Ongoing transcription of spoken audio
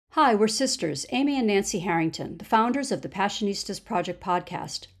Hi, we're sisters, Amy and Nancy Harrington, the founders of the Passionistas Project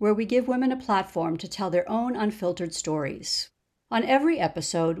podcast, where we give women a platform to tell their own unfiltered stories. On every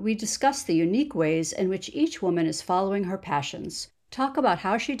episode, we discuss the unique ways in which each woman is following her passions, talk about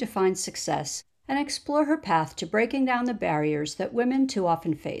how she defines success, and explore her path to breaking down the barriers that women too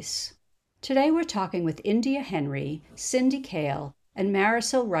often face. Today we're talking with India Henry, Cindy Cale, and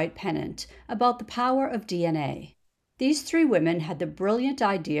Marisil Wright-Pennant about the power of DNA. These three women had the brilliant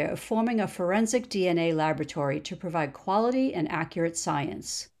idea of forming a forensic DNA laboratory to provide quality and accurate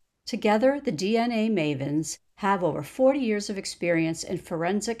science. Together, the DNA Mavens have over 40 years of experience in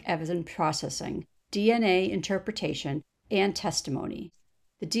forensic evidence processing, DNA interpretation, and testimony.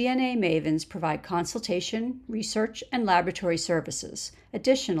 The DNA Mavens provide consultation, research, and laboratory services.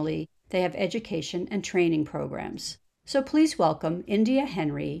 Additionally, they have education and training programs. So please welcome India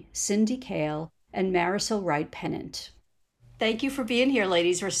Henry, Cindy Cale, and Marisil Wright-Pennant. Thank you for being here,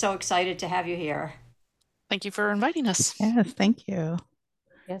 ladies. We're so excited to have you here. Thank you for inviting us. Yes, thank you.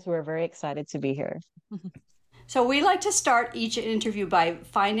 Yes, we're very excited to be here. So we like to start each interview by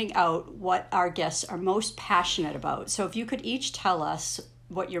finding out what our guests are most passionate about. So if you could each tell us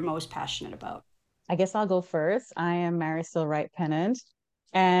what you're most passionate about. I guess I'll go first. I am Marisil Wright-Pennant,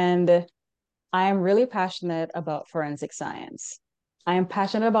 and I am really passionate about forensic science. I am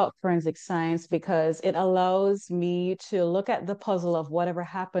passionate about forensic science because it allows me to look at the puzzle of whatever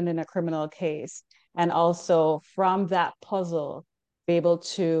happened in a criminal case, and also from that puzzle, be able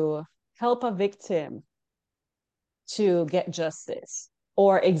to help a victim to get justice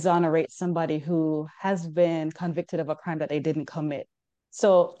or exonerate somebody who has been convicted of a crime that they didn't commit.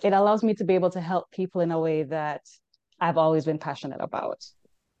 So it allows me to be able to help people in a way that I've always been passionate about.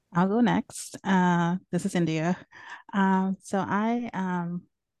 I'll go next. This is India. So I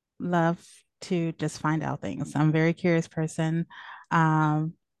love to just find out things. I'm a very curious person.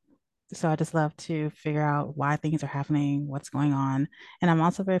 Um, so I just love to figure out why things are happening, what's going on. And I'm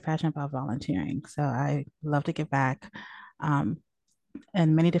also very passionate about volunteering. So I love to give back um,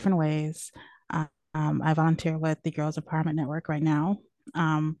 in many different ways. I volunteer with the Girls Empowerment Network right now,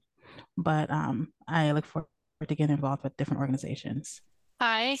 but I look forward to getting involved with different organizations.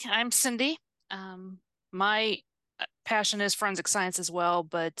 Hi, I'm Cindy. My passion is forensic science as well,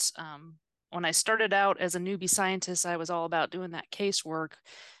 but when I started out as a newbie scientist, I was all about doing that casework.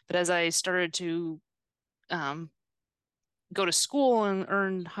 But as I started to um, go to school and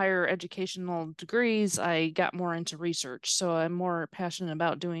earn higher educational degrees, I got more into research. So I'm more passionate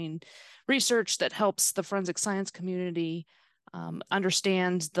about doing research that helps the forensic science community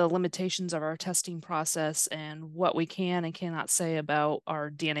understand the limitations of our testing process and what we can and cannot say about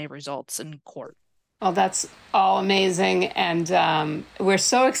our DNA results in court. Well, that's all amazing. And we're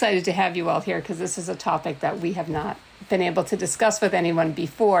so excited to have you all here because this is a topic that we have not been able to discuss with anyone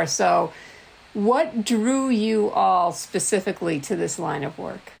before. So what drew you all specifically to this line of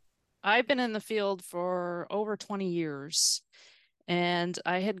work? I've been in the field for over 20 years, and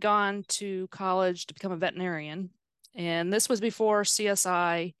I had gone to college to become a veterinarian. And this was before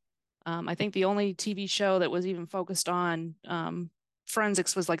CSI. I think the only TV show that was even focused on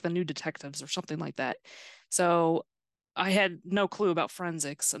forensics was like The New Detectives or something like that. So I had no clue about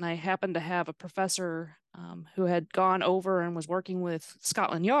forensics, and I happened to have a professor who had gone over and was working with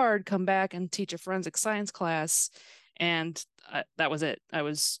Scotland Yard come back and teach a forensic science class, and that was it. I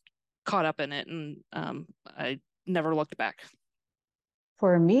was caught up in it, and I never looked back.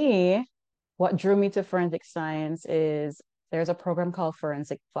 For me, what drew me to forensic science is there's a program called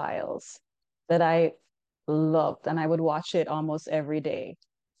Forensic Files that I loved, and I would watch it almost every day.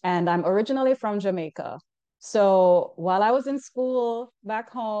 And I'm originally from Jamaica. So while I was in school back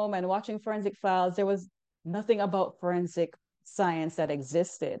home and watching Forensic Files, there was nothing about forensic science that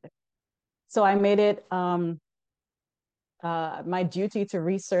existed. So I made it my duty to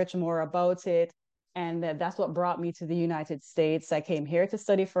research more about it. And that's what brought me to the United States. I came here to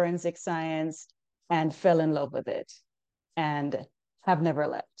study forensic science and fell in love with it and have never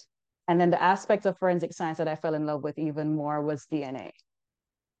left. And then the aspect of forensic science that I fell in love with even more was DNA.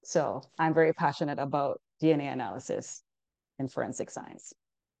 So I'm very passionate about DNA analysis in forensic science.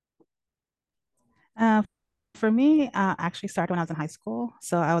 Uh, for me, actually started when I was in high school.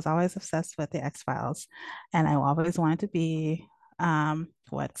 So I was always obsessed with the X-Files, and I always wanted to be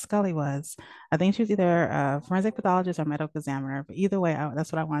what Scully was. I think she was either a forensic pathologist or medical examiner, but either way,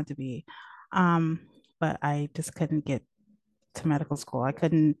 that's what I wanted to be. But I just couldn't get to medical school. I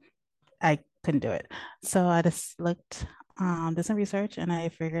couldn't do it. So I just looked, did some research, and I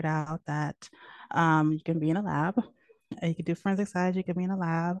figured out that you can be in a lab, you can do forensic science, you can be in a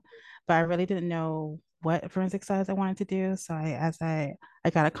lab, but I really didn't know what forensic science I wanted to do. So I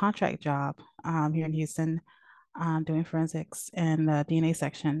got a contract job here in Houston doing forensics in the DNA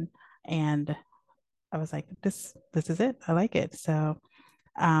section, and I was like, this is it. I like it. So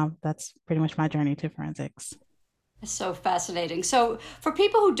that's pretty much my journey to forensics. It's so fascinating. So, for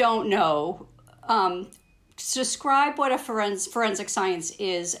people who don't know, describe what a forensic science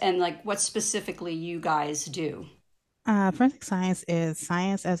is and like what specifically you guys do. Forensic science is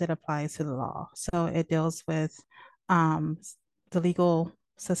science as it applies to the law. So it deals with um, the legal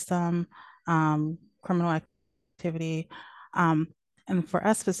system, criminal activity. Um, and for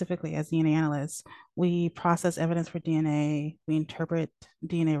us specifically as DNA analysts, we process evidence for DNA, we interpret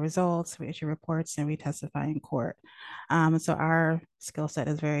DNA results, we issue reports, and we testify in court. And so our skill set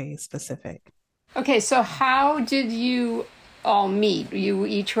is very specific. Okay, so how did you all meet? You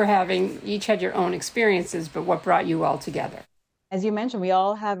each had your own experiences, but what brought you all together? As you mentioned, we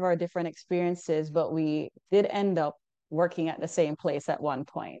all have our different experiences, but we did end up working at the same place at one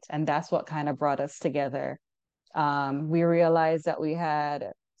point, and that's what kind of brought us together. We realized that we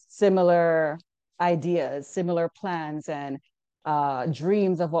had similar ideas, similar plans, and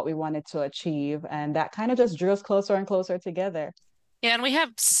dreams of what we wanted to achieve, and that kind of just drew us closer and closer together. Yeah, and we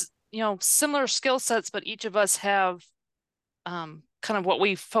have similar skill sets, but each of us have kind of what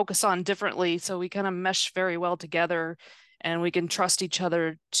we focus on differently. So we kind of mesh very well together, and we can trust each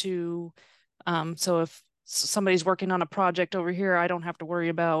other to. So if somebody's working on a project over here, I don't have to worry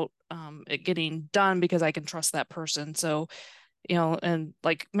about it getting done because I can trust that person. So, and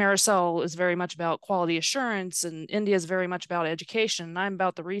like Marisil is very much about quality assurance, and India is very much about education, and I'm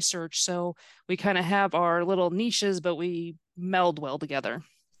about the research. So we kind of have our little niches, but we meld well together.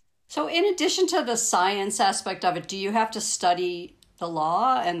 So, in addition to the science aspect of it, do you have to study the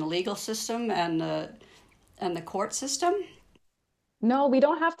law and the legal system and the court system? No, we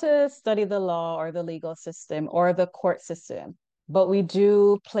don't have to study the law or the legal system or the court system, but we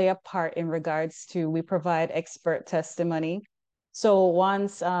do play a part in regards to we provide expert testimony. So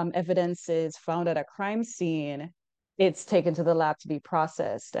once evidence is found at a crime scene, it's taken to the lab to be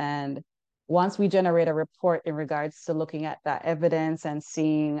processed. And once we generate a report in regards to looking at that evidence and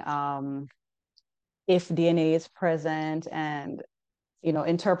seeing if DNA is present and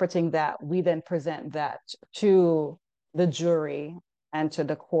interpreting that, we then present that to the jury and to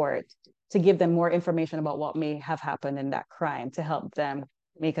the court to give them more information about what may have happened in that crime to help them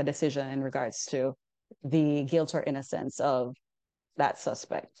make a decision in regards to the guilt or innocence of that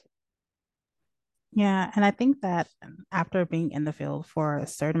suspect. Yeah, and I think that after being in the field for a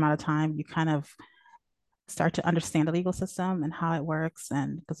certain amount of time, you kind of start to understand the legal system and how it works,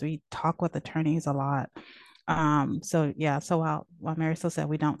 and because we talk with attorneys a lot. So yeah, so while Marisil said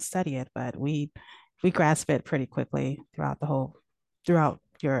we don't study it, but we grasp it pretty quickly throughout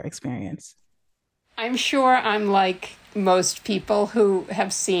your experience. I'm sure I'm like most people who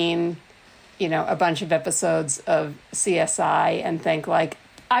have seen, a bunch of episodes of CSI and think like,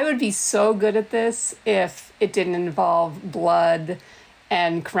 I would be so good at this if it didn't involve blood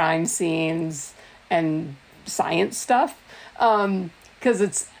and crime scenes and science stuff. Because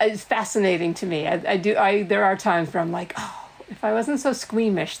it's fascinating to me. There are times where I'm like, oh, if I wasn't so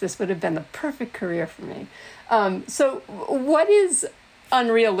squeamish, this would have been the perfect career for me. So what is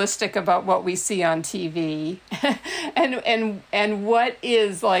unrealistic about what we see on TV and what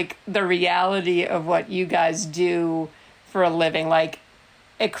is like the reality of what you guys do for a living? Like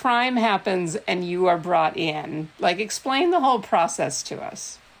a crime happens and you are brought in. Like explain the whole process to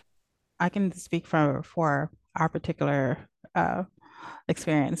us. I can speak for our particular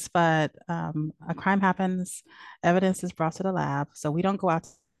experience, but a crime happens, evidence is brought to the lab. So we don't go out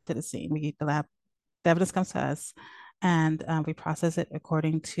to the scene. The evidence comes to us, and we process it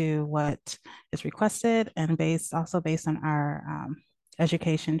according to what is requested and based on our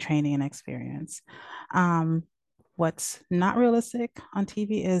education, training, and experience. What's not realistic on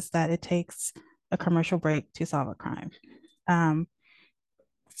TV is that it takes a commercial break to solve a crime.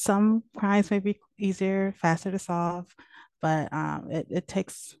 Some crimes may be easier, faster to solve, but it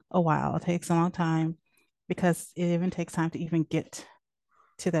takes a while. It takes a long time because it even takes time to even get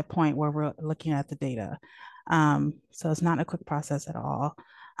to that point where we're looking at the data. So it's not a quick process at all.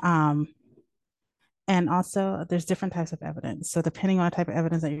 And also, there's different types of evidence. So depending on the type of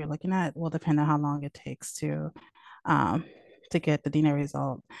evidence that you're looking at will depend on how long it takes to get the DNA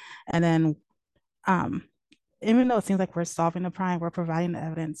result. And then even though it seems like we're solving the crime, we're providing the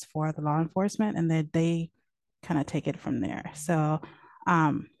evidence for the law enforcement, and then they kind of take it from there. So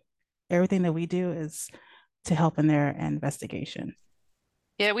everything that we do is to help in their investigation.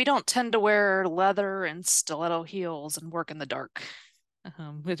 Yeah, we don't tend to wear leather and stiletto heels and work in the dark.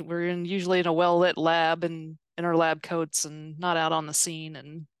 Usually in a well-lit lab and in our lab coats and not out on the scene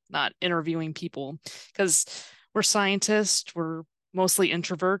and not interviewing people because we're scientists, we're mostly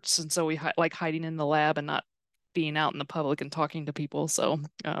introverts, and so we like hiding in the lab and not being out in the public and talking to people. So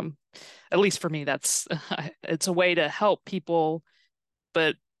at least for me, that's it's a way to help people,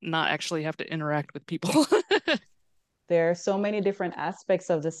 but not actually have to interact with people. There are so many different aspects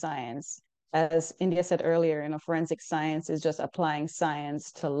of the science. As India said earlier, forensic science is just applying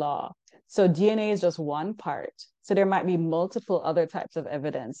science to law. So DNA is just one part. So there might be multiple other types of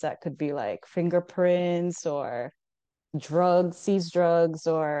evidence that could be like fingerprints or drugs, seized drugs,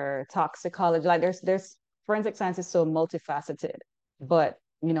 or toxicology. Like there's forensic science is so multifaceted. But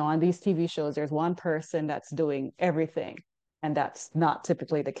on these TV shows, there's one person that's doing everything, and that's not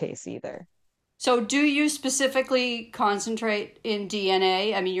typically the case either. So do you specifically concentrate in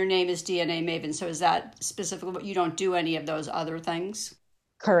DNA? I mean, your name is DNA Maven, so is that specifically what you don't do any of those other things?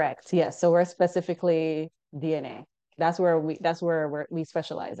 Correct. Yes. So we're specifically DNA. That's where we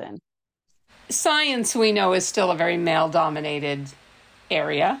specialize in. Science, we know, is still a very male-dominated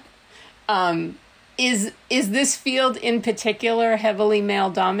area. Is this field in particular heavily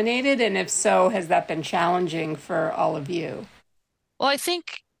male-dominated? And if so, has that been challenging for all of you? Well, I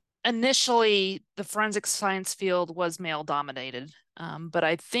think initially the forensic science field was male-dominated, but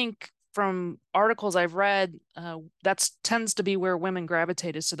I think from articles I've read, that tends to be where women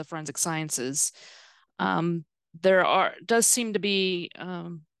gravitate is to the forensic sciences. Does seem to be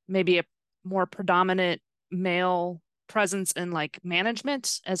maybe a more predominant male presence in like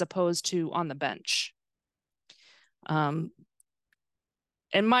management as opposed to on the bench. In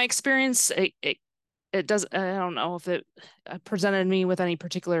my experience, it does. I don't know if it presented me with any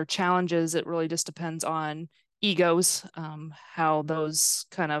particular challenges. It really just depends on egos, how those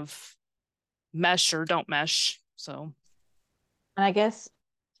kind of mesh or don't mesh. So, and I guess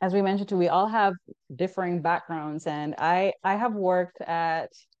as we mentioned too, we all have differing backgrounds, and I have worked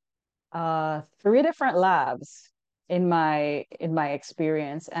at 3 different labs in my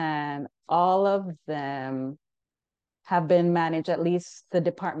experience, and all of them have been managed, at least the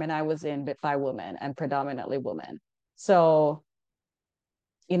department I was in, by women and predominantly women. So,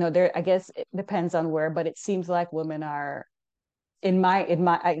 there, I guess it depends on where, but it seems like women are,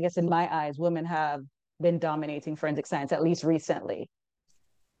 I guess in my eyes, women have been dominating forensic science, at least recently.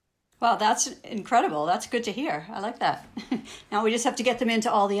 Wow, that's incredible. That's good to hear. I like that. Now we just have to get them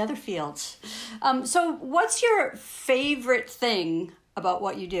into all the other fields. So what's your favorite thing about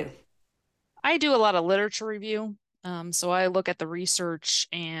what you do? I do a lot of literature review. So I look at the research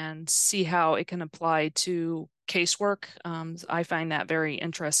and see how it can apply to casework. I find that very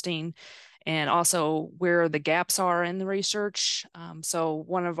interesting, and also where the gaps are in the research. So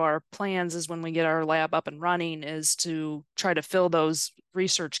one of our plans is when we get our lab up and running is to try to fill those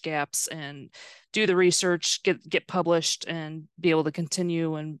research gaps and do the research, get published, and be able to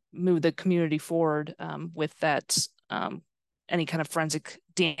continue and move the community forward with that any kind of forensic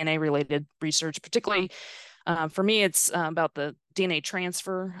DNA related research, particularly. For me, it's about the DNA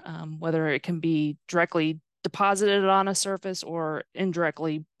transfer, whether it can be directly deposited on a surface or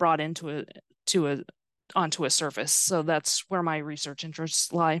indirectly brought onto a surface. So that's where my research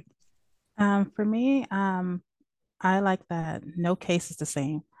interests lie. For me, I like that no case is the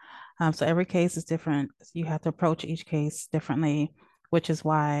same. So every case is different. You have to approach each case differently, which is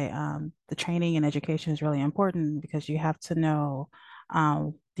why the training and education is really important because you have to know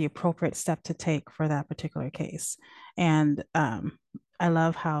the appropriate step to take for that particular case. And I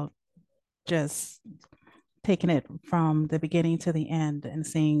love how just taking it from the beginning to the end and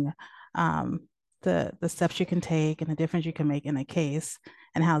seeing the steps you can take and the difference you can make in a case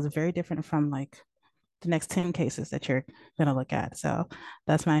and how it's very different from like the next 10 cases that you're going to look at. So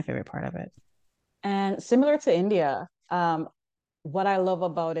that's my favorite part of it. And similar to India, what I love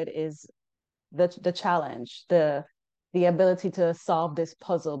about it is the challenge, the ability to solve this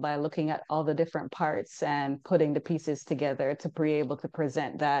puzzle by looking at all the different parts and putting the pieces together to be able to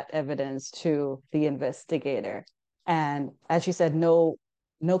present that evidence to the investigator. And as you said, no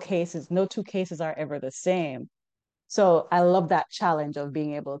two cases are ever the same. So I love that challenge of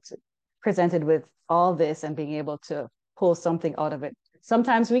being able to presented with all this and being able to pull something out of it.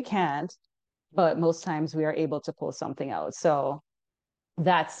 Sometimes we can't, but most times we are able to pull something out. So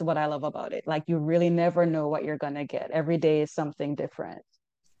that's what I love about it. Like you really never know what you're going to get. Every day is something different.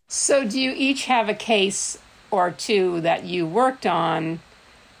 So do you each have a case or two that you worked on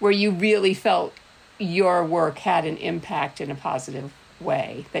where you really felt your work had an impact in a positive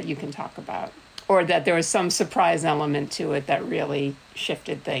way that you can talk about? Or that there was some surprise element to it that really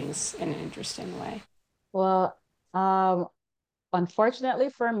shifted things in an interesting way? Well, unfortunately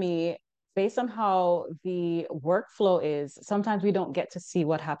for me, based on how the workflow is, sometimes we don't get to see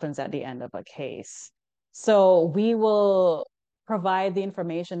what happens at the end of a case. So we will provide the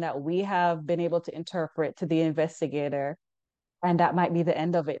information that we have been able to interpret to the investigator, and that might be the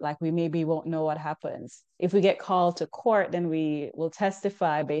end of it. Like we maybe won't know what happens. If we get called to court, then we will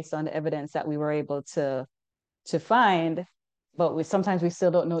testify based on the evidence that we were able to find, but sometimes we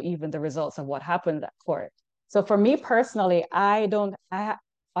still don't know even the results of what happened at court. So for me personally,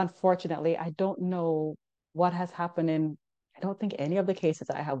 unfortunately, I don't know what has happened in, I don't think any of the cases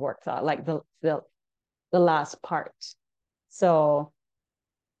I have worked on, like the last part. So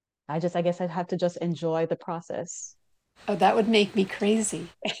I guess I'd have to just enjoy the process. Oh, that would make me crazy.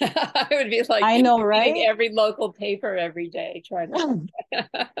 I would be like I know, reading right? every local paper every day, trying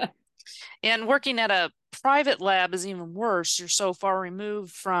to. And working at a private lab is even worse. You're so far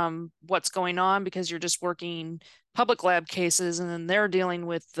removed from what's going on because you're just working public lab cases, and then they're dealing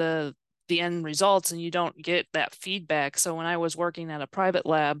with the end results, and you don't get that feedback. So when I was working at a private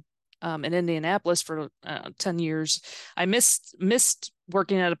lab in Indianapolis for 10 years, I missed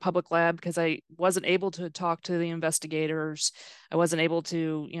working at a public lab because I wasn't able to talk to the investigators. I wasn't able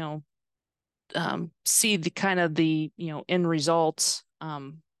to, see the kind of the, end results.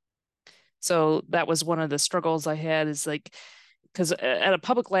 So that was one of the struggles I had, is like, because at a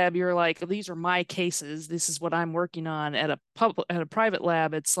public lab, you're like, these are my cases. This is what I'm working on. At a private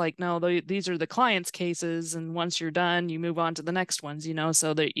lab, it's like, no, these are the client's cases. And once you're done, you move on to the next ones,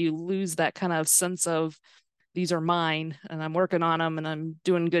 so that you lose that kind of sense of, these are mine and I'm working on them and I'm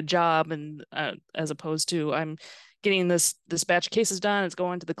doing a good job. And as opposed to, I'm getting this batch of cases done, it's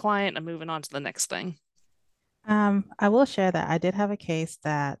going to the client, I'm moving on to the next thing. I will share that I did have a case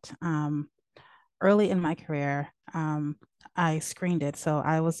that early in my career, I screened it. So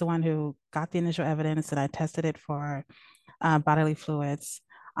I was the one who got the initial evidence and I tested it for bodily fluids.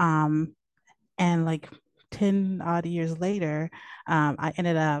 And like 10 odd years later, I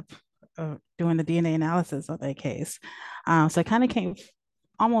ended up doing the DNA analysis of that case. So it kind of came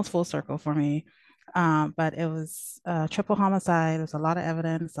almost full circle for me. But it was a triple homicide. There was a lot of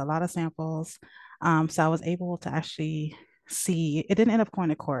evidence, a lot of samples. So I was able to actually see, it didn't end up going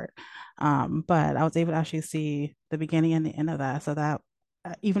to court, but I was able to actually see the beginning and the end of that. So that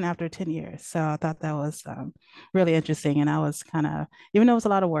even after 10 years. So I thought that was really interesting. And I was kind of, even though it was a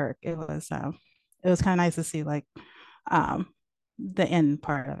lot of work, it was kind of nice to see like the end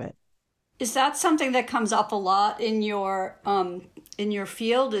part of it. Is that something that comes up a lot in your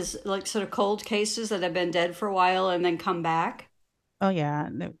field? Is like sort of cold cases that have been dead for a while and then come back? Oh yeah,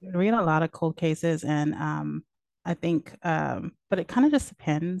 read a lot of cold cases, and I think, but it kind of just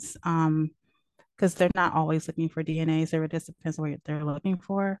depends, because they're not always looking for DNA, so it just depends what they're looking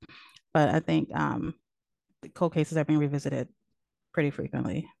for. But I think the cold cases are being revisited pretty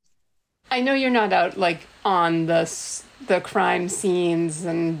frequently. I know you're not out like on the crime scenes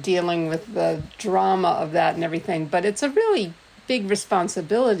and dealing with the drama of that and everything, but it's a really big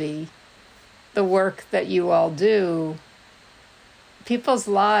responsibility, the work that you all do. People's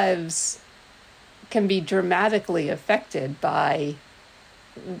lives can be dramatically affected by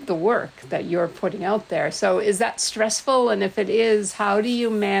the work that you're putting out there. So is that stressful? And if it is, how do you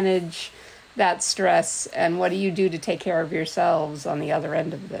manage that stress? And what do you do to take care of yourselves on the other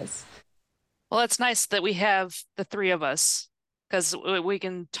end of this? Well, it's nice that we have the three of us, because we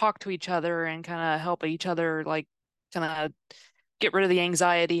can talk to each other and kind of help each other, like kind of get rid of the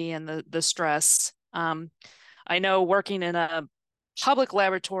anxiety and the stress. I know working in a public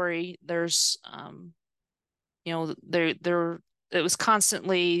laboratory, there's there it was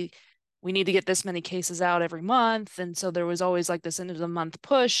constantly, we need to get this many cases out every month, and so there was always like this end of the month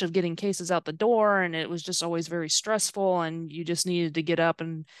push of getting cases out the door, and it was just always very stressful, and you just needed to get up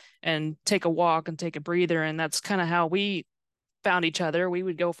and take a walk and take a breather. And that's kind of how we found each other. We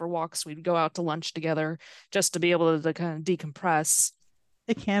would go for walks, we'd go out to lunch together just to be able to kind of decompress.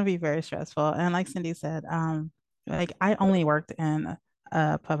 It can be very stressful, and like Cindy said, like I only worked in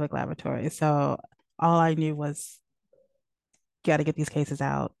a public laboratory, so all I knew was got to get these cases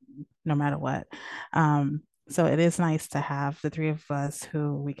out no matter what. So it is nice to have the three of us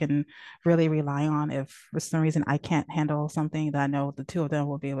who we can really rely on if for some reason I can't handle something, that I know the two of them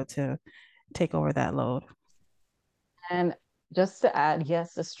will be able to take over that load. And just to add,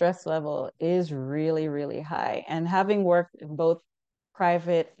 yes, the stress level is really, really high. And having worked in both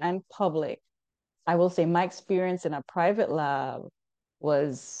private and public, I will say my experience in a private lab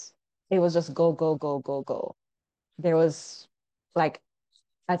was, it was just go, go, go, go, go. There was like,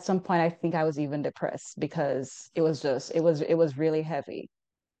 at some point, I think I was even depressed because it was really heavy.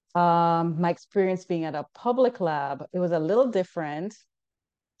 My experience being at a public lab, it was a little different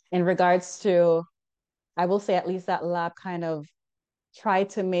in regards to, I will say at least that lab kind of tried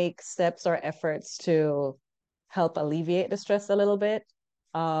to make steps or efforts to help alleviate the stress a little bit,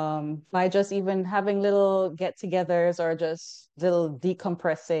 by just even having little get-togethers or just little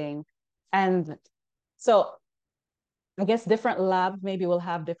decompressing. And so I guess different labs maybe will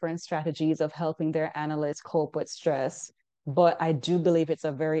have different strategies of helping their analysts cope with stress, but I do believe it's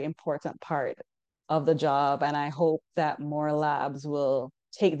a very important part of the job. And I hope that more labs will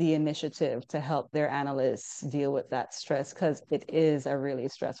take the initiative to help their analysts deal with that stress, because it is a really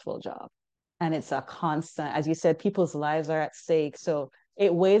stressful job. And it's a constant, as you said, people's lives are at stake. So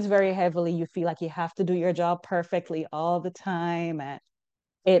it weighs very heavily. You feel like you have to do your job perfectly all the time. And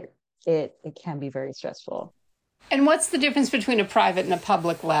it it can be very stressful. And what's the difference between a private and a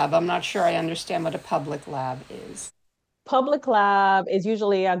public lab? I'm not sure I understand what a public lab is. Public lab is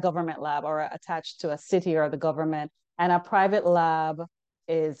usually a government lab or attached to a city or the government. And a private lab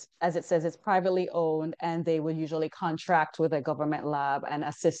is, as it says, it's privately owned, and they would usually contract with a government lab and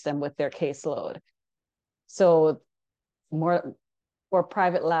assist them with their caseload. So more for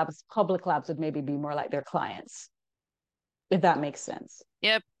private labs, public labs would maybe be more like their clients, if that makes sense.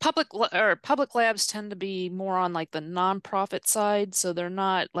 Yeah, public labs tend to be more on like the nonprofit side, so they're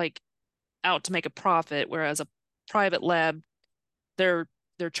not like out to make a profit, whereas a private lab, they're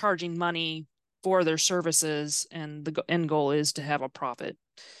charging money for their services, and the end goal is to have a profit.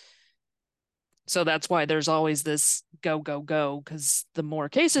 So that's why there's always this go, go, go, because the more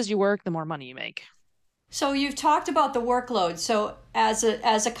cases you work, the more money you make. So you've talked about the workload. So as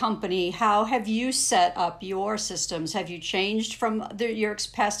a company, how have you set up your systems? Have you changed from your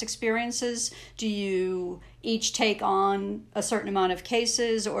past experiences? Do you each take on a certain amount of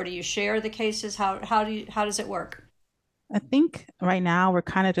cases, or do you share the cases? How does it work? I think right now we're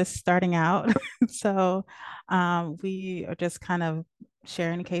kind of just starting out. So we are just kind of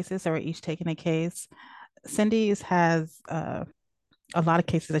sharing cases, so we're each taking a case. Cindy's has a lot of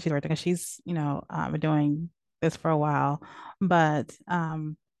cases that she's working on. She's, been doing this for a while, but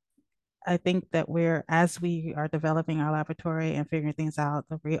I think that as we are developing our laboratory and figuring things out,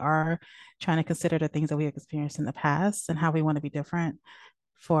 that we are trying to consider the things that we have experienced in the past and how we want to be different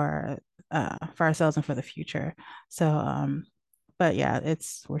for ourselves and for the future. So, but yeah,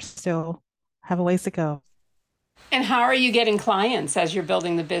 we're still have a ways to go. And how are you getting clients as you're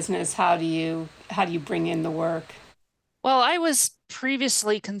building the business? How do you bring in the work? Well, I was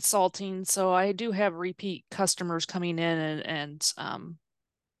previously consulting, so I do have repeat customers coming in and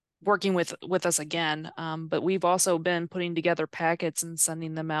working with us again. But we've also been putting together packets and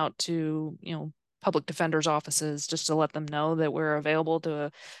sending them out to, public defenders' offices, just to let them know that we're available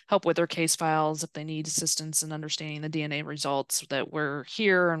to help with their case files if they need assistance in understanding the DNA results, that we're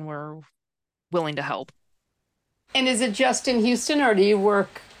here and we're willing to help. And is it just in Houston, or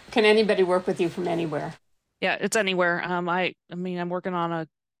can anybody work with you from anywhere? Yeah, it's anywhere. I mean, I'm working on a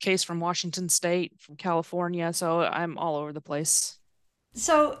case from Washington State, from California, so I'm all over the place.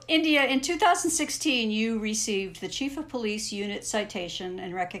 So, India, in 2016, you received the Chief of Police Unit Citation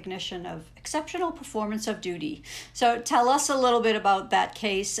in recognition of exceptional performance of duty. So, tell us a little bit about that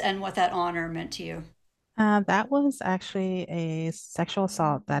case and what that honor meant to you. That was actually a sexual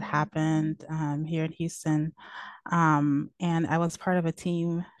assault that happened here in Houston. And I was part of a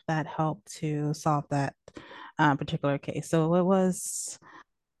team that helped to solve that particular case. So it was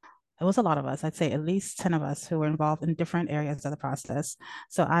a lot of us. I'd say at least 10 of us who were involved in different areas of the process.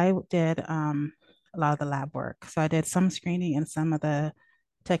 So I did a lot of the lab work. So I did some screening and some of the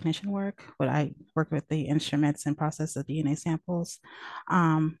technician work, but I worked with the instruments and processed the DNA samples.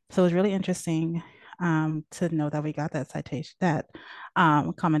 So it was really interesting to know that we got that citation, that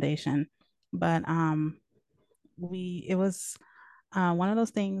commendation. But it was one of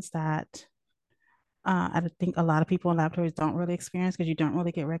those things that I think a lot of people in laboratories don't really experience, because you don't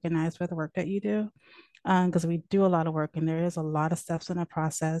really get recognized for the work that you do. Because we do a lot of work and there is a lot of steps in the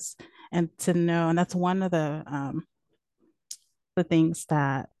process. And to know, and that's one of the things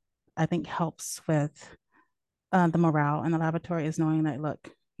that I think helps with the morale in the laboratory, is knowing that, look,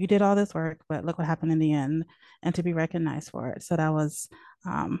 you did all this work, but look what happened in the end, and to be recognized for it. So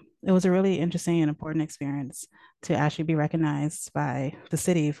it was a really interesting and important experience to actually be recognized by the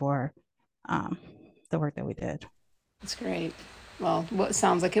city for the work that we did. That's great. Well, it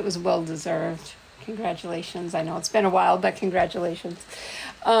sounds like it was well deserved. Congratulations. I know it's been a while, but congratulations.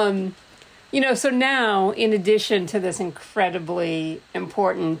 So now, in addition to this incredibly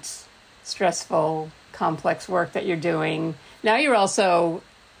important, stressful, complex work that you're doing, now you're also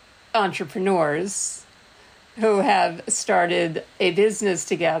entrepreneurs. who have started a business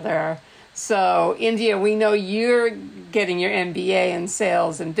together. So, India, we know you're getting your MBA in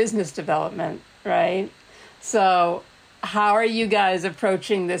sales and business development, right? So, how are you guys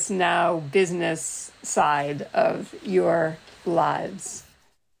approaching this now business side of your lives?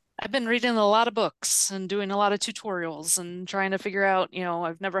 I've been reading a lot of books and doing a lot of tutorials and trying to figure out,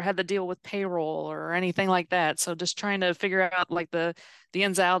 I've never had to deal with payroll or anything like that. So just trying to figure out like the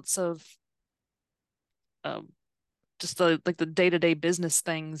ins outs of um, just the day-to-day business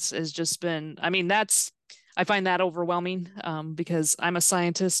things has just been, I find that overwhelming because I'm a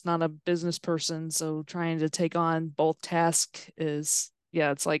scientist, not a business person. So trying to take on both tasks is, yeah,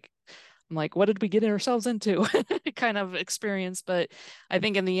 it's like I'm like, what did we get ourselves into? kind of experience. But I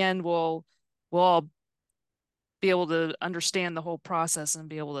think in the end, we'll all be able to understand the whole process and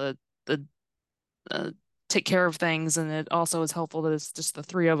be able to uh, take care of things. And it also is helpful that it's just the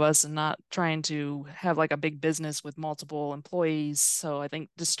three of us and not trying to have like a big business with multiple employees. So I think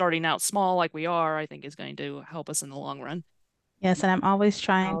just starting out small like we are, I think is going to help us in the long run. Yes, and I'm always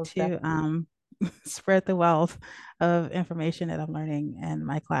trying Most to spread the wealth of information that I'm learning in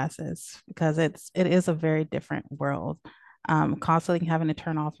my classes because it is a very different world. Constantly having to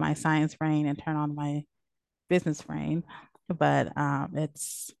turn off my science brain and turn on my business brain, but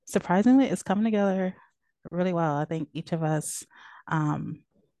it's surprisingly it's coming together really well. I think each of us um,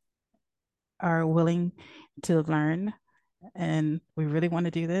 are willing to learn, and we really want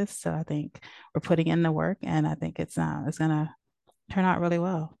to do this. So I think we're putting in the work, and I think it's gonna turn out really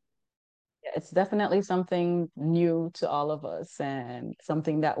well. It's definitely something new to all of us and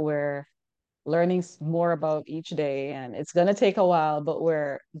something that we're learning more about each day. And it's going to take a while, but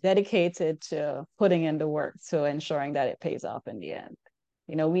we're dedicated to putting in the work to ensuring that it pays off in the end.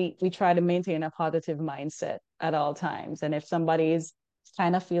 We try to maintain a positive mindset at all times. And if somebody's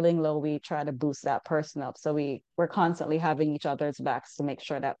kind of feeling low, we try to boost that person up. So we're constantly having each other's backs to make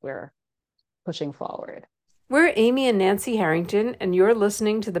sure that we're pushing forward. We're Amy and Nancy Harrington, and you're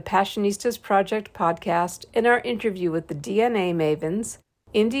listening to the Passionistas Project podcast in our interview with the DNA Mavens,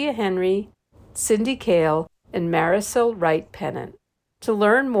 India Henry, Cindy Cale, and Marisil Wright-Pennant. To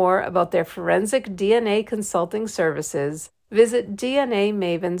learn more about their forensic DNA consulting services, visit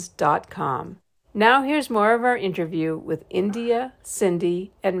dnamavens.com. Now here's more of our interview with India,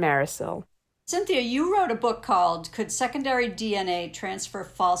 Cindy, and Marisil. Cynthia, you wrote a book called Could Secondary DNA Transfer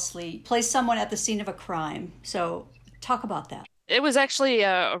Falsely Place Someone at the Scene of a Crime? So talk about that. It was actually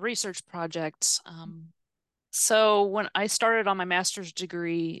a research project. So when I started on my master's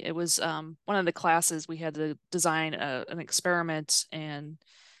degree, it was one of the classes we had to design an experiment and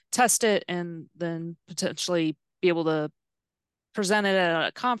test it and then potentially be able to present it at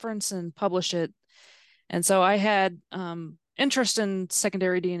a conference and publish it. And so I had interest in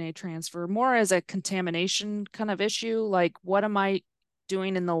secondary DNA transfer more as a contamination kind of issue. Like, what am I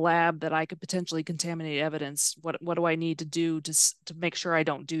doing in the lab that I could potentially contaminate evidence? What do I need to do to make sure I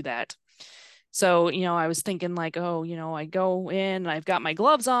don't do that? So, I was thinking like, oh, I go in, I've got my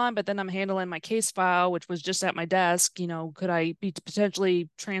gloves on, but then I'm handling my case file, which was just at my desk. Could I be potentially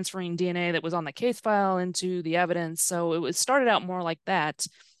transferring DNA that was on the case file into the evidence? So it was started out more like that.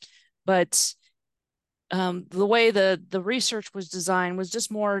 But the way the research was designed was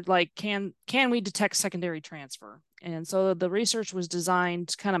just more like, can we detect secondary transfer? And so the research was designed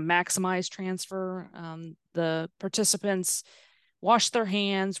to kind of maximize transfer. The participants washed their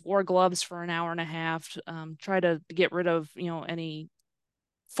hands, wore gloves for an hour and a half, try to get rid of, any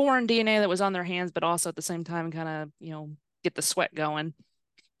foreign DNA that was on their hands, but also at the same time kind of, get the sweat going.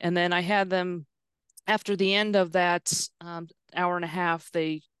 And then I had them, after the end of that hour and a half,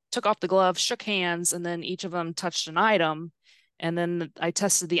 they took off the gloves, shook hands, and then each of them touched an item. And then I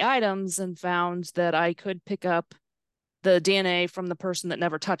tested the items and found that I could pick up the DNA from the person that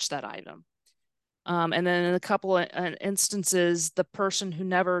never touched that item. And then in a couple of instances, the person who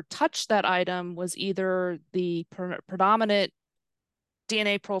never touched that item was either the predominant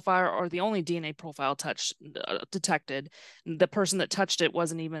DNA profile or the only DNA profile detected. The person that touched it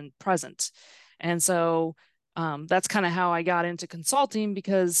wasn't even present. And so that's kind of how I got into consulting,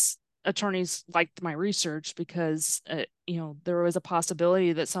 because attorneys liked my research because, there was a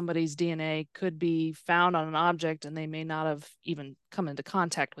possibility that somebody's DNA could be found on an object and they may not have even come into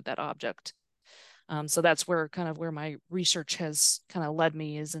contact with that object. So that's where my research has kind of led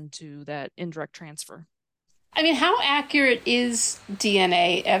me, is into that indirect transfer. I mean, how accurate is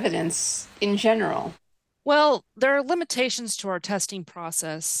DNA evidence in general? Well, there are limitations to our testing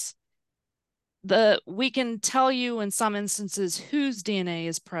process. We can tell you in some instances whose DNA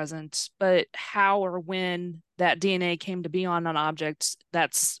is present, but how or when that DNA came to be on an object,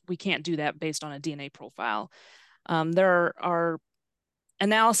 we can't do that based on a DNA profile. There are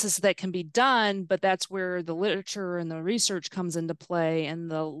analysis that can be done, but that's where the literature and the research comes into play,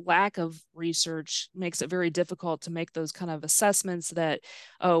 and the lack of research makes it very difficult to make those kind of assessments that,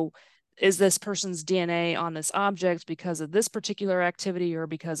 oh, is this person's DNA on this object because of this particular activity or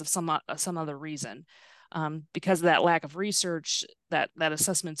because of some other reason? Because of that lack of research, that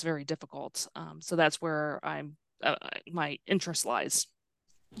assessment's very difficult. So that's where my interest lies.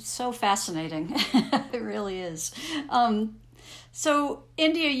 So fascinating. It really is. So,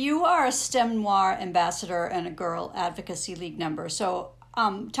 India, you are a STEM Noir ambassador and a Girl Advocacy League member. So,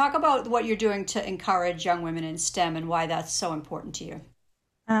 talk about what you're doing to encourage young women in STEM and why that's so important to you.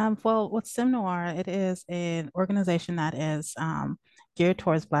 Well, with STEM Noir, it is an organization that is geared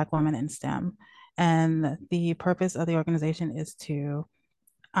towards Black women in STEM. And the purpose of the organization is to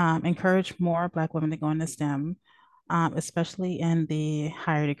encourage more Black women to go into STEM, especially in the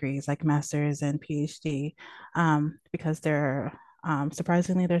higher degrees like master's and PhD, because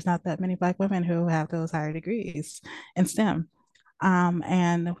surprisingly, there's not that many Black women who have those higher degrees in STEM.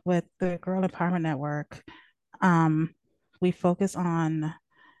 And with the Girl Empowerment Network, we focus on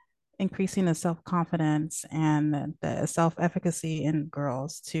increasing the self-confidence and the self-efficacy in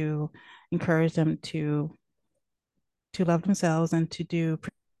girls to encourage them to love themselves and to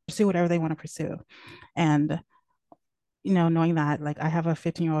pursue whatever they want to pursue. And knowing that, like, I have a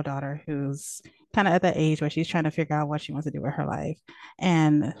 15-year-old daughter who's kind of at that age where she's trying to figure out what she wants to do with her life.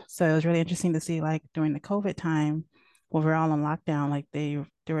 And so it was really interesting to see, like, during the COVID time, when we were all on lockdown, like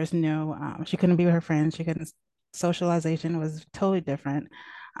there was no, she couldn't be with her friends. She couldn't, socialization was totally different.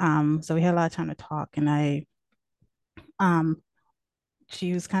 So we had a lot of time to talk, and um,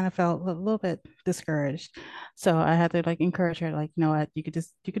 she was kind of felt a little bit discouraged. So I had to, like, encourage her, like, you know what, you could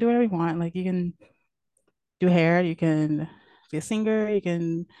do whatever you want. Like, you can do hair, you can be a singer, you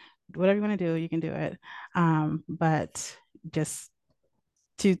can whatever you want to do, you can do it. But just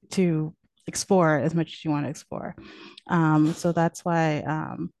to explore as much as you want to explore. So that's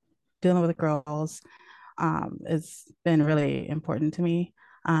why dealing with girls has been really important to me,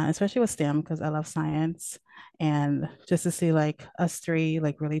 especially with STEM, because I love science. And just to see, like, us three,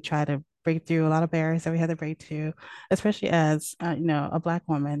 like, really try to break through a lot of barriers that we had to break through, especially as a Black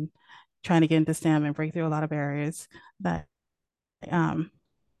woman trying to get into STEM and break through a lot of barriers, that um,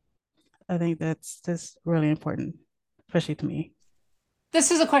 I think that's just really important, especially to me.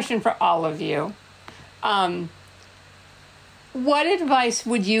 This is a question for all of you. What advice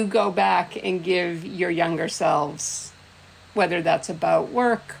would you go back and give your younger selves, whether that's about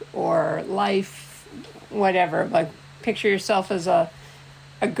work or life, whatever? Like, picture yourself as a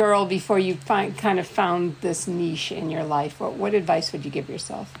girl before you kind of found this niche in your life. What advice would you give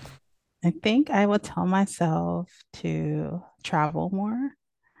yourself? I think I would tell myself to travel more.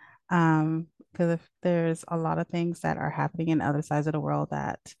 Because if there's a lot of things that are happening in other sides of the world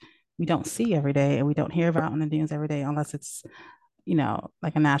that we don't see every day and we don't hear about on the news every day, unless it's,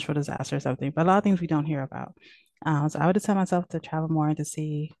 like a natural disaster or something, but a lot of things we don't hear about. So I would just tell myself to travel more and to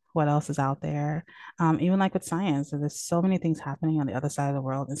see what else is out there. Even like with science, there's so many things happening on the other side of the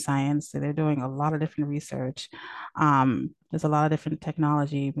world in science. So they're doing a lot of different research. There's a lot of different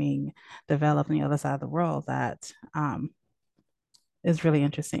technology being developed on the other side of the world that is really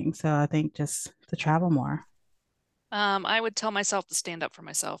interesting. So I think just to travel more. I would tell myself to stand up for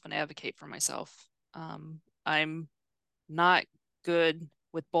myself and advocate for myself. I'm not good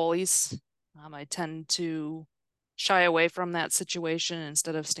with bullies. I tend to shy away from that situation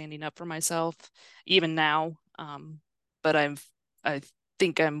instead of standing up for myself, even now. But I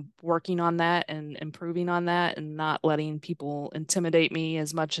think I'm working on that and improving on that and not letting people intimidate me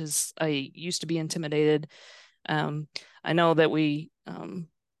as much as I used to be intimidated. I know that we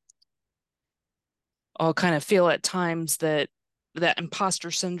all kind of feel at times that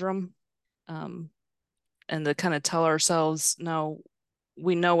imposter syndrome, and to kind of tell ourselves, no,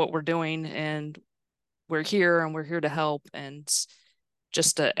 we know what we're doing and we're here to help, and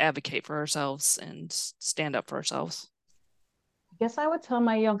just to advocate for ourselves and stand up for ourselves. I guess I would tell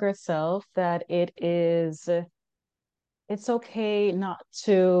my younger self that it's okay not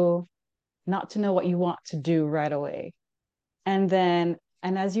to know what you want to do right away. And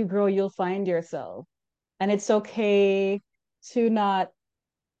as you grow, you'll find yourself. And it's okay to not,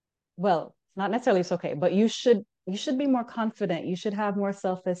 well, not necessarily it's okay, but you should be more confident. You should have more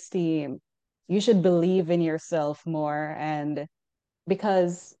self-esteem. You should believe in yourself more, and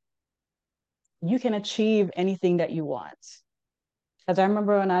because you can achieve anything that you want. Because I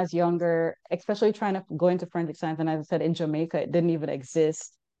remember when I was younger, especially trying to go into forensic science, and as I said, in Jamaica, it didn't even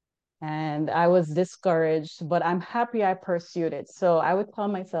exist. and I was discouraged, but I'm happy I pursued it. So I would tell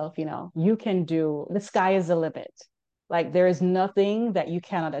myself, you can do, the sky is the limit. Like there is nothing that you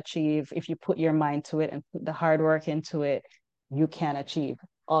cannot achieve if you put your mind to it and put the hard work into it. You can achieve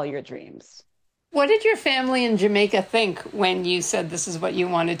all your dreams. What did your family in Jamaica think when you said this is what you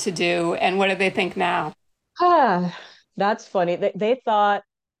wanted to do? And what do they think now? Ah, that's funny. They thought,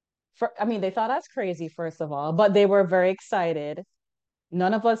 they thought I was crazy, first of all, but they were very excited.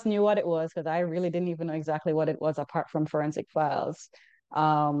 None of us knew what it was because I really didn't even know exactly what it was apart from forensic files.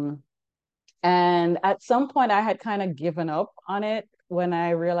 Um, and at some point, I had kind of given up on it when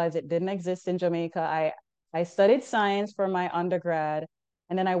I realized it didn't exist in Jamaica. I studied science for my undergrad,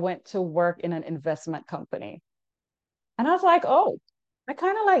 and then I went to work in an investment company. And I was like, oh, I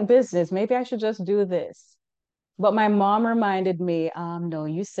kind of like business. Maybe I should just do this. But my mom reminded me, no,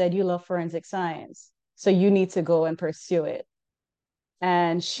 you said you love forensic science, so you need to go and pursue it.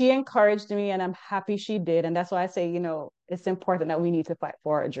 And she encouraged me, and I'm happy she did. And that's why I say, it's important that we need to fight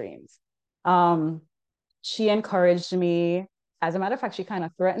for our dreams. Um, she encouraged me. As a matter of fact, she kind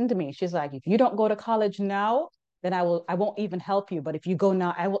of threatened me. She's like, if you don't go to college now, then I won't even help you. But if you go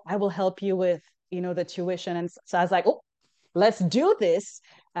now, I will help you with, the tuition. And so I was like, oh, let's do this.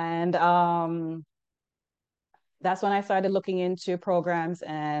 And that's when I started looking into programs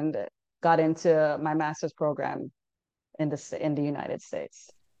and got into my master's program in the United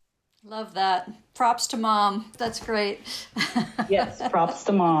States. Love that. Props to mom. That's great. Yes, props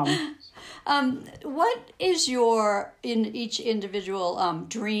to mom. What is your, in each individual,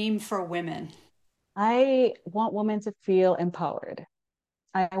 dream for women? I want women to feel empowered.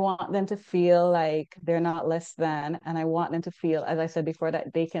 I want them to feel like they're not less than, and I want them to feel, as I said before,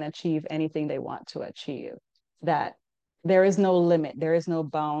 that they can achieve anything they want to achieve, that there is no limit, there is no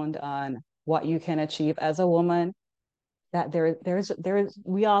bound on what you can achieve as a woman, that there is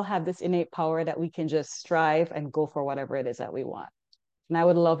we all have this innate power that we can just strive and go for whatever it is that we want. And I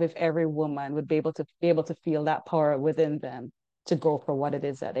would love if every woman would be able to feel that power within them to go for what it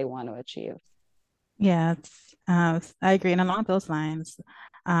is that they want to achieve. Yeah, I agree. And along those lines,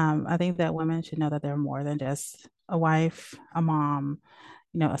 I think that women should know that they're more than just a wife, a mom,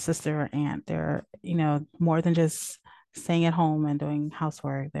 a sister or aunt. They're, more than just staying at home and doing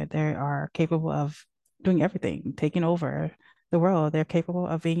housework. That they are capable of doing everything, taking over the world. They're capable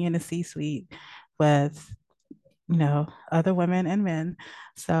of being in a C-suite with, other women and men.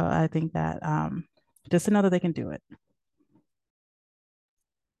 So I think that just to know that they can do it.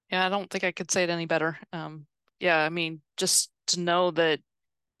 Yeah, I don't think I could say it any better. Yeah, I mean, just to know that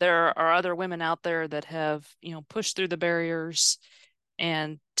there are other women out there that have, pushed through the barriers,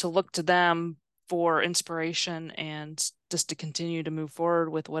 and to look to them for inspiration and just to continue to move forward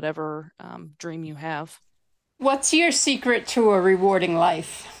with whatever dream you have. What's your secret to a rewarding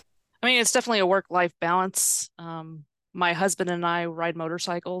life? I mean, it's definitely a work-life balance. My husband and I ride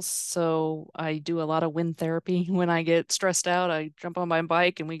motorcycles, so I do a lot of wind therapy. When I get stressed out, I jump on my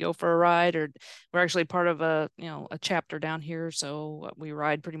bike and we go for a ride. Or we're actually part of a chapter down here, so we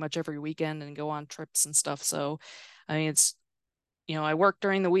ride pretty much every weekend and go on trips and stuff. So, I mean, I work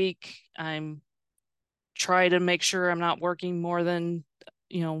during the week. I'm try to make sure I'm not working more than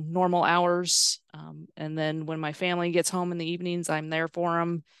normal hours. And then when my family gets home in the evenings, I'm there for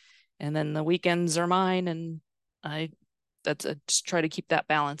them. And then the weekends are mine, and I just try to keep that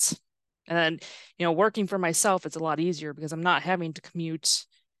balance. And then, working for myself, it's a lot easier because I'm not having to commute.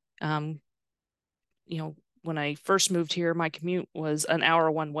 Um, when I first moved here, my commute was an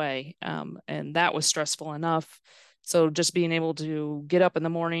hour one way, and that was stressful enough. So just being able to get up in the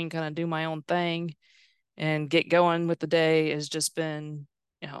morning, kind of do my own thing, and get going with the day has just been,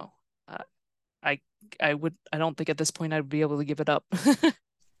 uh, I I don't think at this point I'd be able to give it up.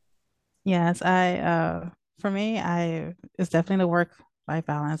 Yes, for me, it's definitely the work-life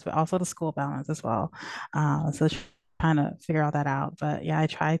balance, but also the school balance as well. So trying to figure all that out. But yeah, I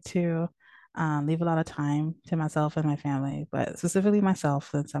try to leave a lot of time to myself and my family, but specifically myself,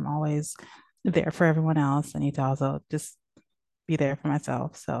 since I'm always there for everyone else. I need to also just be there for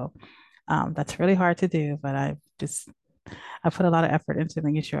myself. So that's really hard to do, but I put a lot of effort into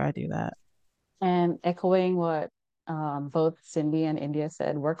making sure I do that. And echoing what both Cindy and India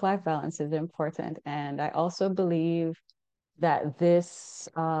said, work-life balance is important. And I also believe that this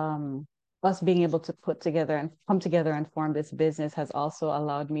us being able to put together and come together and form this business has also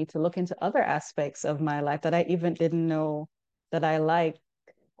allowed me to look into other aspects of my life that I even didn't know that I like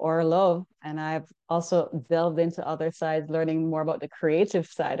or love. And I've also delved into other sides, learning more about the creative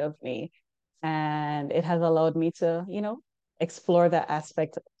side of me. And it has allowed me to, explore that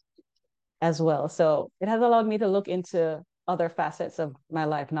aspect as well. So it has allowed me to look into other facets of my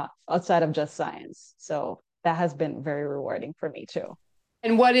life, not outside of just science. So that has been very rewarding for me too.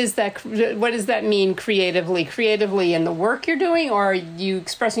 And what is that? What does that mean creatively? Creatively in the work you're doing, or are you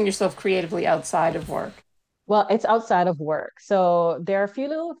expressing yourself creatively outside of work? Well, it's outside of work. So there are a few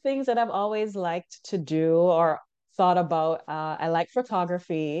little things that I've always liked to do or thought about. I like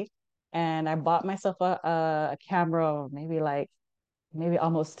photography, and I bought myself a camera maybe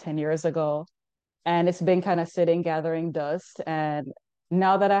almost 10 years ago. And it's been kind of sitting, gathering dust. And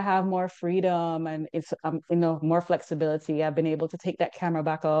now that I have more freedom and it's more flexibility, I've been able to take that camera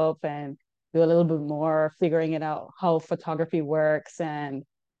back up and do a little bit more figuring it out how photography works. And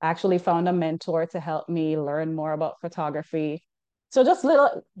I actually found a mentor to help me learn more about photography. So just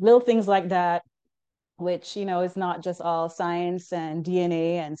little things like that, which is not just all science and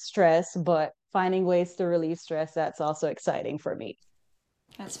DNA and stress, but finding ways to relieve stress, that's also exciting for me.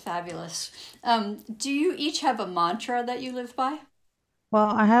 That's fabulous. Do you each have a mantra that you live by? Well,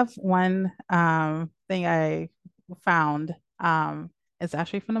 I have one thing I found. It's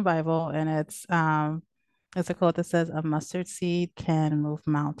actually from the Bible, and it's a quote that says, "A mustard seed can move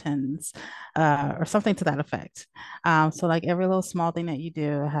mountains," or something to that effect. So, like every little small thing that you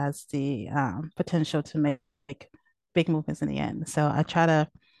do has the potential to make big movements in the end. So, I try to,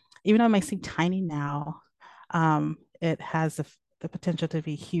 even though it may seem tiny now, it has the potential to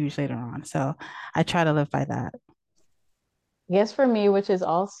be huge later on. So, I try to live by that. Yes, for me, which is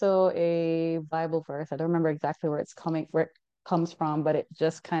also a Bible verse. I don't remember exactly where it comes from, but it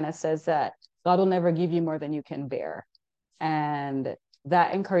just kind of says that God will never give you more than you can bear. And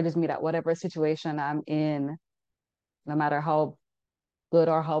that encourages me that whatever situation I'm in, no matter how good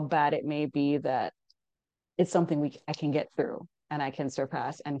or how bad it may be, that it's something I can get through and I can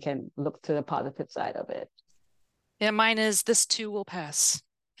surpass and can look to the positive side of it. Yeah, mine is this too will pass.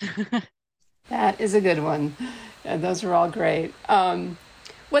 That is a good one. Yeah, those are all great.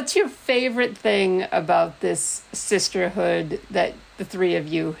 What's your favorite thing about this sisterhood that the three of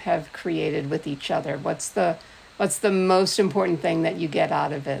you have created with each other? What's the most important thing that you get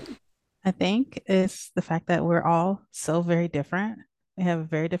out of it? I think it's the fact that we're all so very different. We have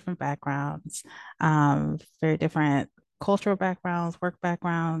very different backgrounds, very different cultural backgrounds, work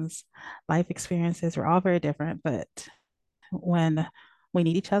backgrounds, life experiences. We're all very different, but when we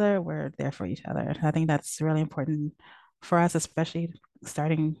need each other, we're there for each other. I think that's really important for us, especially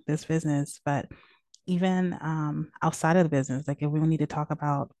starting this business. But even outside of the business, like if we need to talk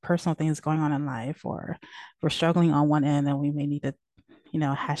about personal things going on in life, or we're struggling on one end and we may need to,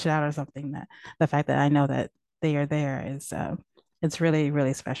 hash it out or something, that the fact that I know that they are there is, it's really,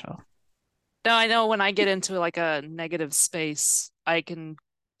 really special. Now I know when I get into like a negative space, I can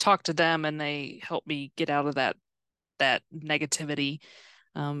talk to them and they help me get out of that negativity,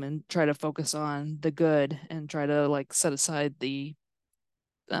 and try to focus on the good and try to like set aside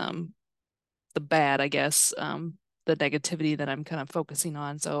um the bad, I guess, the negativity that I'm kind of focusing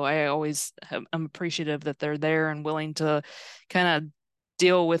on. So I'm appreciative that they're there and willing to kind of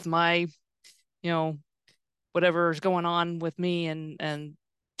deal with my, you know, whatever's going on with me and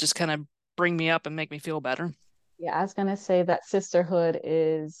just kind of bring me up and make me feel better. Yeah, I was gonna say that sisterhood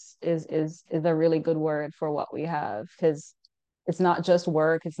is a really good word for what we have because it's not just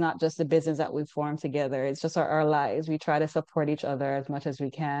work, it's not just the business that we form together. It's just our lives. We try to support each other as much as we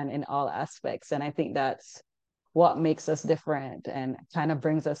can in all aspects. And I think that's what makes us different and kind of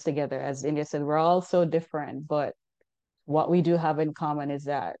brings us together. As India said, we're all so different, but what we do have in common is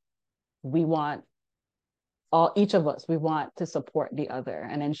that we want each of us, we want to support the other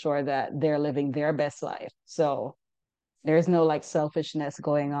and ensure that they're living their best life. So there's no like selfishness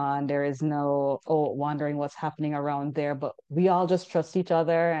going on. There is no, wondering what's happening around there, but we all just trust each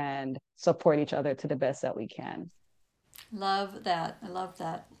other and support each other to the best that we can. Love that. I love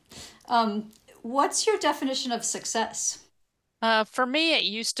that. What's your definition of success? For me, it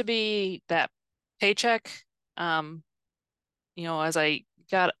used to be that paycheck. Um, as I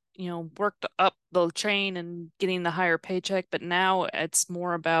got, worked up the chain and getting the higher paycheck, but now it's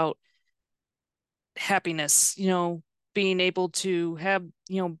more about happiness, being able to have,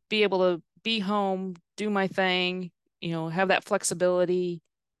 be able to be home, do my thing, have that flexibility,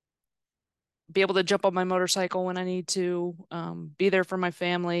 be able to jump on my motorcycle when I need to, be there for my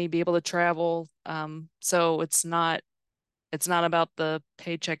family, be able to travel. So it's not about the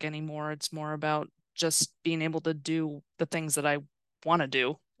paycheck anymore. It's more about just being able to do the things that I want to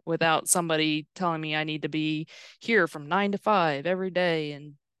do without somebody telling me I need to be here from 9 to 5 every day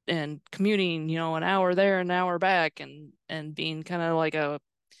and commuting, an hour there, an hour back, and being kind of like a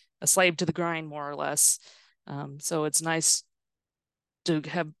slave to the grind, more or less. So it's nice to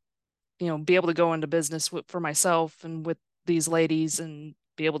have, be able to go into business for myself and with these ladies and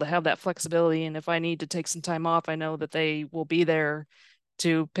be able to have that flexibility. And if I need to take some time off, I know that they will be there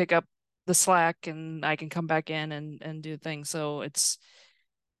to pick up the slack and I can come back in and do things. So it's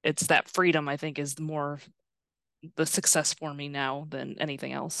that freedom, I think, is more the success for me now than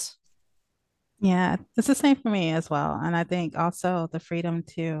anything else. Yeah, it's the same for me as well. And I think also the freedom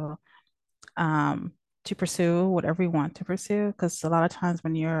um to pursue whatever you want to pursue. Because a lot of times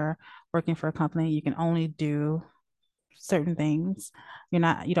when you're working for a company, you can only do certain things. You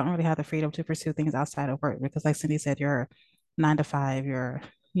don't really have the freedom to pursue things outside of work because like Cindy said, you're 9 to 5, you're,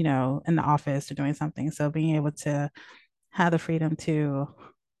 in the office or doing something. So being able to have the freedom to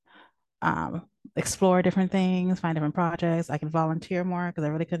explore different things, find different projects. I can volunteer more because I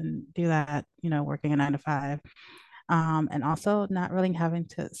really couldn't do that, working a 9 to 5. And also not really having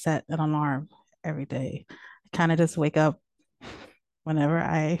to set an alarm every day. I kind of just wake up whenever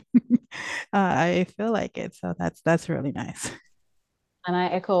I I feel like it. So that's really nice. And I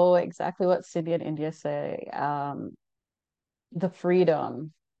echo exactly what Cindy and India say. The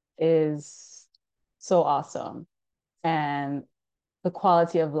freedom is so awesome. And the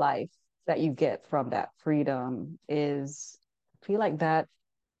quality of life that you get from that freedom is, I feel like that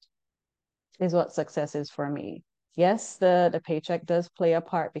is what success is for me. Yes, the paycheck does play a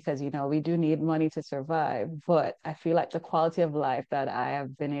part because we do need money to survive, but I feel like the quality of life that I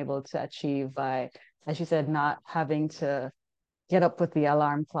have been able to achieve by, as you said, not having to get up with the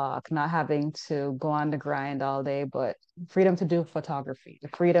alarm clock, not having to go on the grind all day, but freedom to do photography, the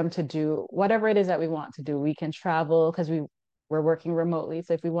freedom to do whatever it is that we want to do. We can travel because we're working remotely.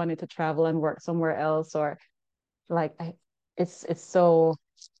 So if we wanted to travel and work somewhere else, or like it's so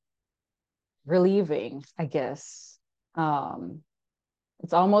relieving, I guess. Um,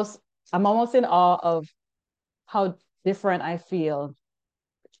 it's almost I'm almost in awe of how different I feel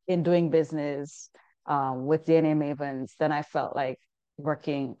in doing business with DNA Mavens than I felt like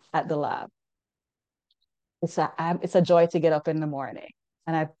working at the lab. It's a joy to get up in the morning,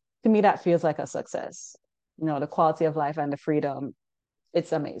 and to me that feels like a success. The quality of life and the freedom,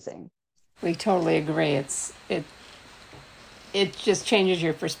 it's amazing. We totally agree. It just changes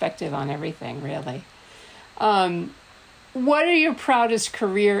your perspective on everything, really. What are your proudest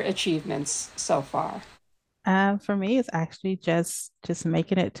career achievements so far? For me, it's actually just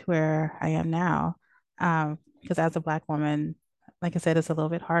making it to where I am now. Because as a Black woman, like I said, it's a little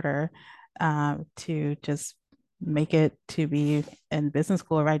bit harder to just make it to be in business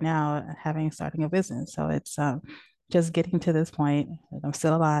school right now, having starting a business. So it's just getting to this point, and I'm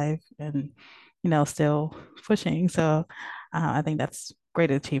still alive and still pushing. So I think that's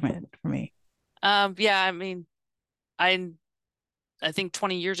great achievement for me. Yeah, I mean, I I think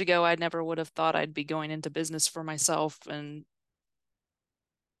 20 years ago, I never would have thought I'd be going into business for myself and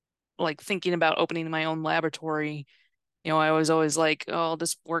like thinking about opening my own laboratory. I was always like, oh, I'll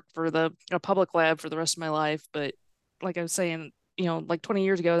just work for a public lab for the rest of my life. But like I was saying, like 20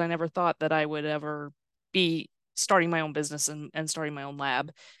 years ago, I never thought that I would ever be starting my own business and starting my own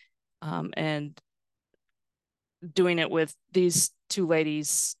lab. And doing it with these two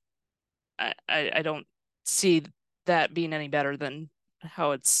ladies, I don't see that being any better than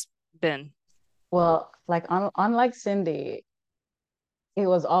how it's been. Well, like unlike Cindy, it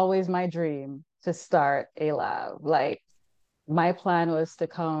was always my dream to start a lab. Like my plan was to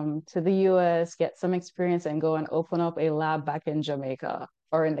come to the US, get some experience, and go and open up a lab back in Jamaica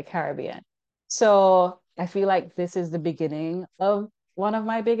or in the Caribbean. So I feel like this is the beginning of one of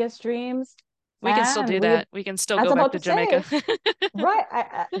my biggest dreams. We can still And do that. We can still I was go back about to to Jamaica. say,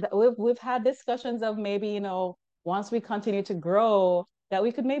 right, we've had discussions of maybe, once we continue to grow, that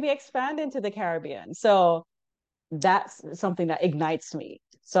we could maybe expand into the Caribbean. So that's something that ignites me.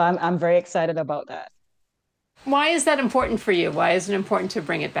 So I'm very excited about that. Why is that important for you? Why is it important to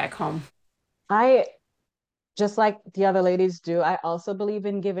bring it back home? I just like the other ladies do, I also believe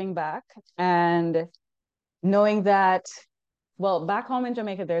in giving back and knowing that, well, back home in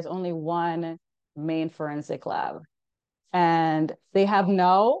Jamaica, there's only one main forensic lab. And they have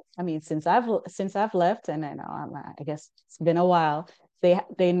now, I mean, since I've left, and I know I guess it's been a while,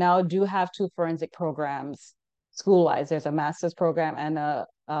 they now do have two forensic programs school wise. There's a master's program and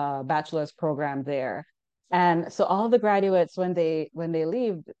a bachelor's program there. And so all the graduates when they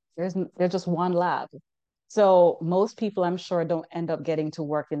leave, there's just one lab. So most people, I'm sure, don't end up getting to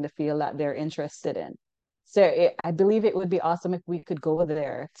work in the field that they're interested in. So I believe it would be awesome if we could go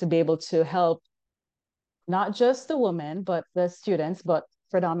there to be able to help not just the women, but the students, but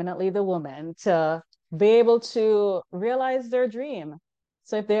predominantly the women to be able to realize their dream.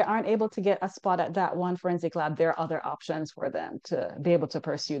 So if they aren't able to get a spot at that one forensic lab, there are other options for them to be able to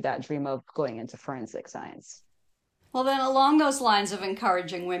pursue that dream of going into forensic science. Well, then, along those lines of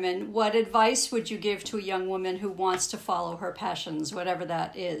encouraging women, what advice would you give to a young woman who wants to follow her passions, whatever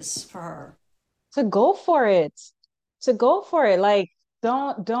that is for her? To go for it. To go for it. Like,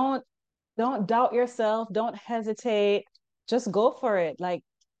 don't doubt yourself. Don't hesitate. Just go for it. Like,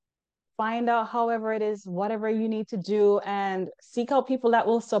 find out however it is, whatever you need to do, and seek out people that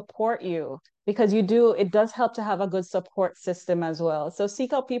will support you, because it does help to have a good support system as well. So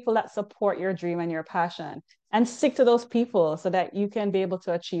seek out people that support your dream and your passion, and stick to those people so that you can be able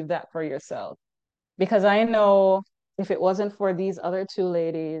to achieve that for yourself. Because I know if it wasn't for these other two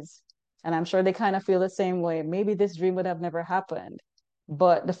ladies, and I'm sure they kind of feel the same way, maybe this dream would have never happened.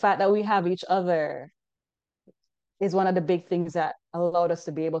 But the fact that we have each other is one of the big things that allowed us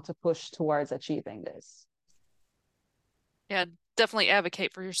to be able to push towards achieving this. Yeah, definitely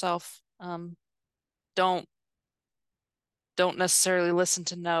advocate for yourself. Don't necessarily listen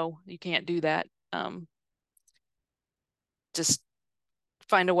to no. You can't do that. Just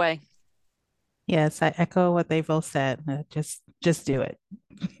find a way. Yes, I echo what they both said. Just do it.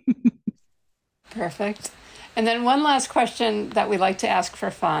 Perfect. And then one last question that we like to ask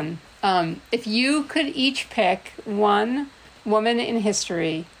for fun. If you could each pick one woman in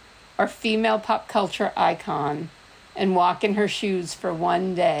history or female pop culture icon and walk in her shoes for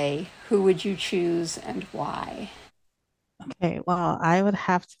one day, who would you choose and why? Okay, well, I would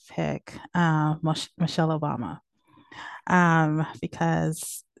have to pick Michelle Obama,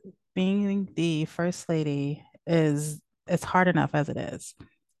 because being the first lady is it's hard enough as it is,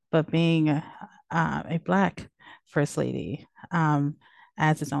 but being a Black first lady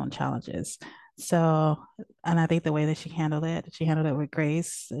adds its own challenges. So, and I think the way that she handled it with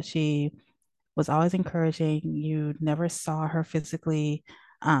grace. She was always encouraging. You never saw her physically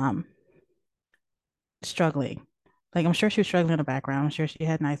um, struggling. Like, I'm sure she was struggling in the background. I'm sure she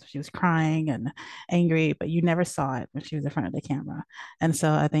had nights when she was crying and angry, but you never saw it when she was in front of the camera. And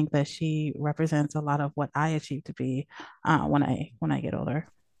so I think that she represents a lot of what I achieve to be when I get older.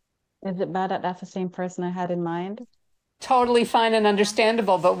 Is it bad that that's the same person I had in mind? Totally fine and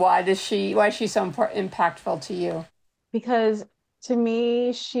understandable, but why is she so impactful to you? Because to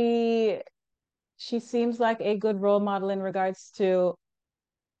me, she seems like a good role model in regards to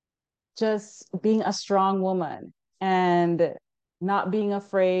just being a strong woman and not being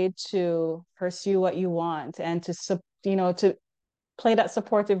afraid to pursue what you want, and to play that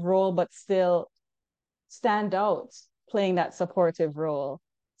supportive role, but still stand out playing that supportive role.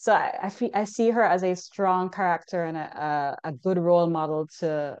 So I see her as a strong character and a good role model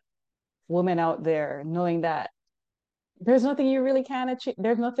to women out there, knowing that there's nothing you really can't achieve.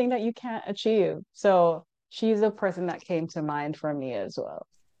 There's nothing that you can't achieve. So she's a person that came to mind for me as well.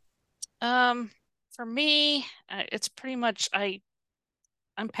 Um, for me, it's pretty much I'm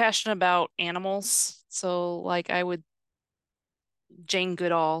passionate about animals. So like I would Jane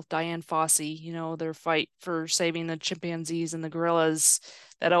Goodall, Diane Fossey, their fight for saving the chimpanzees and the gorillas,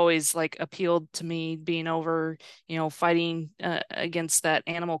 that always like appealed to me, being over, fighting against that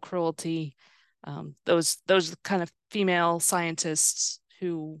animal cruelty. Those kind of female scientists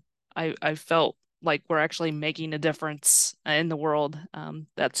who I felt like were actually making a difference in the world.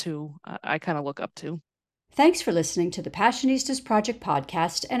 That's who I kind of look up to. Thanks for listening to the Passionistas Project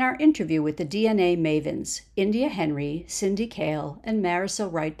podcast and our interview with the DNA Mavens, India Henry, Cindy Cale, and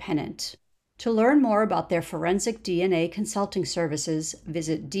Marisil Wright-Pennant. To learn more about their forensic DNA consulting services,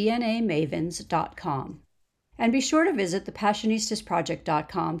 visit dnamavens.com. And be sure to visit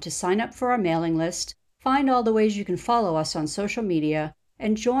thepassionistasproject.com to sign up for our mailing list, find all the ways you can follow us on social media,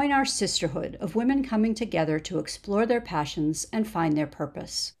 and join our sisterhood of women coming together to explore their passions and find their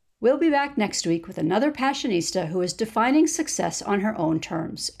purpose. We'll be back next week with another Passionista who is defining success on her own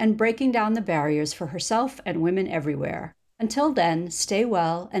terms and breaking down the barriers for herself and women everywhere. Until then, stay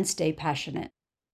well and stay passionate.